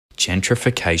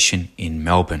Gentrification in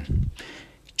Melbourne.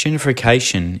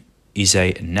 Gentrification is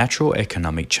a natural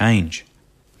economic change.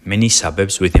 Many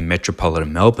suburbs within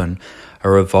metropolitan Melbourne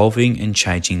are evolving and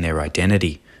changing their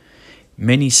identity.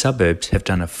 Many suburbs have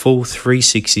done a full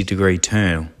 360-degree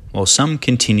turn, while some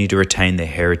continue to retain their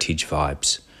heritage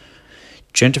vibes.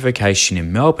 Gentrification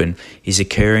in Melbourne is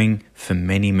occurring for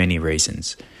many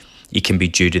reasons. It can be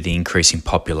due to the increase in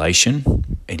population,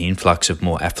 an influx of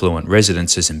more affluent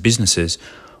residences and businesses,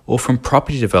 or from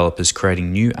property developers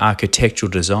creating new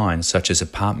architectural designs such as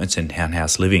apartments and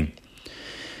townhouse living.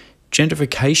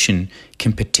 Gentrification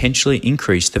can potentially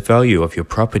increase the value of your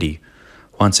property.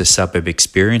 Once a suburb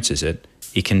experiences it,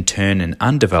 it can turn an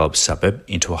undeveloped suburb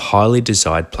into a highly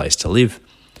desired place to live.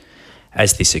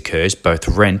 As this occurs, both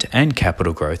rent and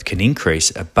capital growth can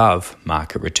increase above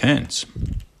market returns.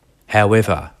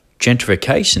 However,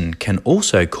 gentrification can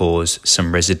also cause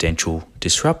some residential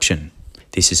disruption.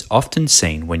 This is often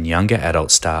seen when younger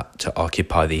adults start to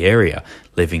occupy the area,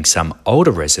 leaving some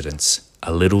older residents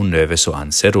a little nervous or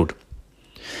unsettled.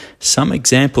 Some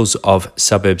examples of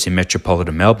suburbs in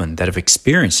metropolitan Melbourne that have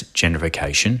experienced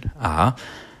gentrification are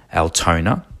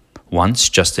Altona. Once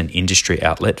just an industry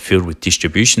outlet filled with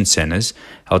distribution centres,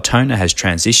 Altona has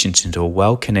transitioned into a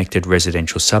well-connected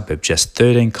residential suburb just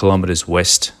 13 kilometres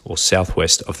west or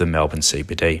southwest of the Melbourne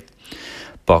CBD.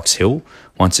 Box Hill,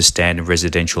 once a standard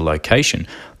residential location,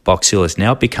 Box Hill has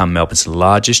now become Melbourne's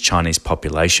largest Chinese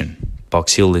population.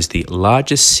 Box Hill is the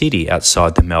largest city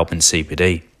outside the Melbourne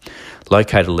CBD.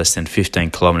 Located less than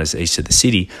 15 kilometres east of the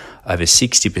city, over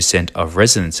 60% of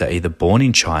residents are either born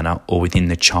in China or within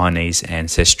the Chinese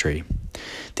ancestry.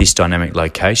 This dynamic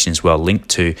location is well linked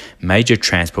to major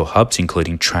transport hubs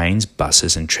including trains,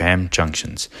 buses and tram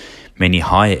junctions. Many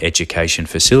higher education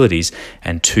facilities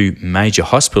and two major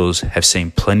hospitals have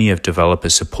seen plenty of developer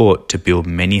support to build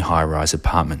many high-rise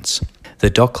apartments.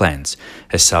 The Docklands,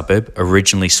 a suburb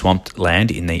originally swamped land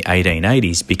in the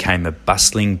 1880s, became a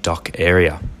bustling dock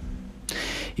area.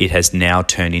 It has now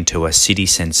turned into a city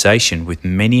sensation with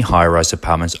many high-rise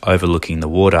apartments overlooking the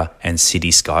water and city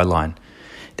skyline.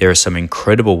 There are some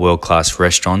incredible world-class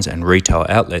restaurants and retail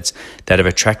outlets that have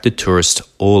attracted tourists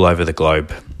all over the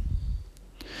globe.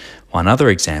 One other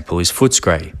example is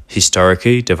Footscray.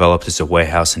 Historically developed as a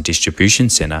warehouse and distribution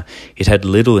centre, it had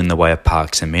little in the way of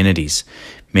parks and amenities.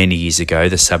 Many years ago,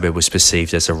 the suburb was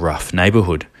perceived as a rough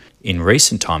neighbourhood. In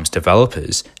recent times,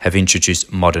 developers have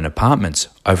introduced modern apartments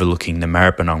overlooking the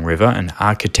Maribyrnong River and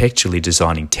architecturally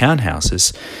designing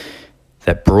townhouses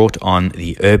that brought on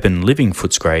the urban living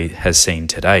Footscray has seen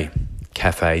today.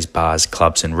 Cafes, bars,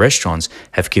 clubs and restaurants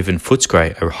have given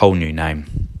Footscray a whole new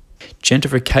name.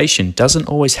 Gentrification doesn't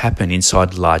always happen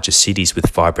inside larger cities with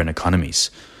vibrant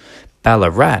economies.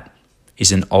 Ballarat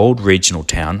is an old regional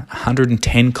town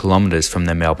 110 kilometres from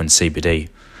the Melbourne CBD.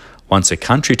 Once a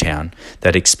country town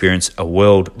that experienced a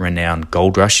world-renowned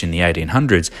gold rush in the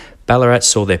 1800s, Ballarat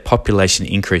saw their population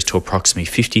increase to approximately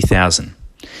 50,000.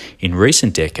 In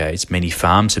recent decades, many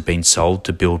farms have been sold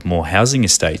to build more housing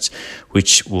estates,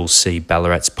 which will see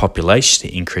Ballarat's population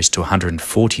increase to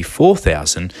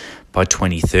 144,000 by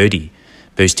 2030,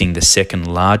 boosting the second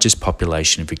largest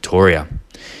population in Victoria.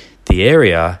 The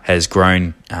area has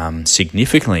grown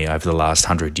significantly over the last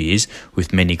 100 years,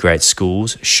 with many great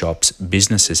schools, shops,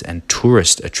 businesses and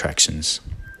tourist attractions.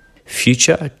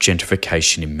 Future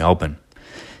gentrification in Melbourne.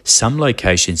 Some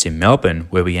locations in Melbourne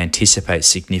where we anticipate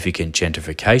significant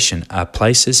gentrification are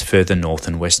places further north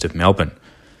and west of Melbourne.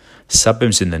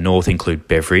 Suburbs in the north include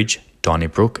Beveridge,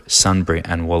 Donnybrook, Sunbury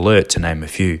and Wollert, to name a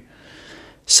few.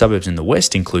 Suburbs in the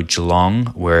west include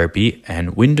Geelong, Werribee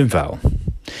and Wyndham Vale.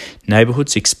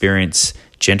 Neighbourhoods experience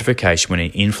gentrification when an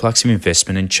influx of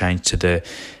investment and change to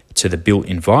the built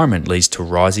environment leads to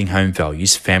rising home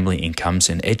values, family incomes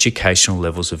and educational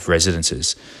levels of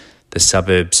residences. The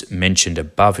suburbs mentioned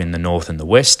above in the north and the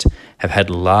west have had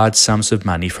large sums of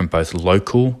money from both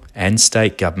local and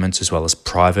state governments as well as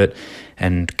private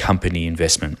and company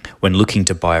investment. When looking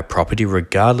to buy a property,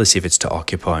 regardless if it's to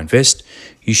occupy or invest,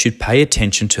 you should pay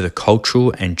attention to the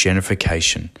cultural and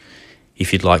gentrification.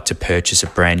 If you'd like to purchase a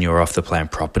brand new or off-the-plan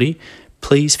property,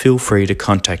 please feel free to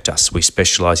contact us. We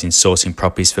specialise in sourcing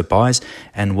properties for buyers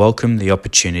and welcome the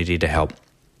opportunity to help.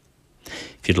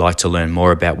 If you'd like to learn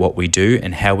more about what we do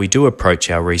and how we do approach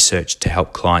our research to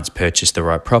help clients purchase the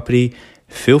right property,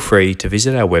 feel free to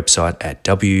visit our website at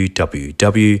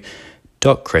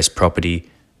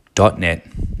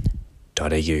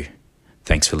www.crestproperty.net.au.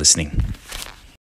 Thanks for listening.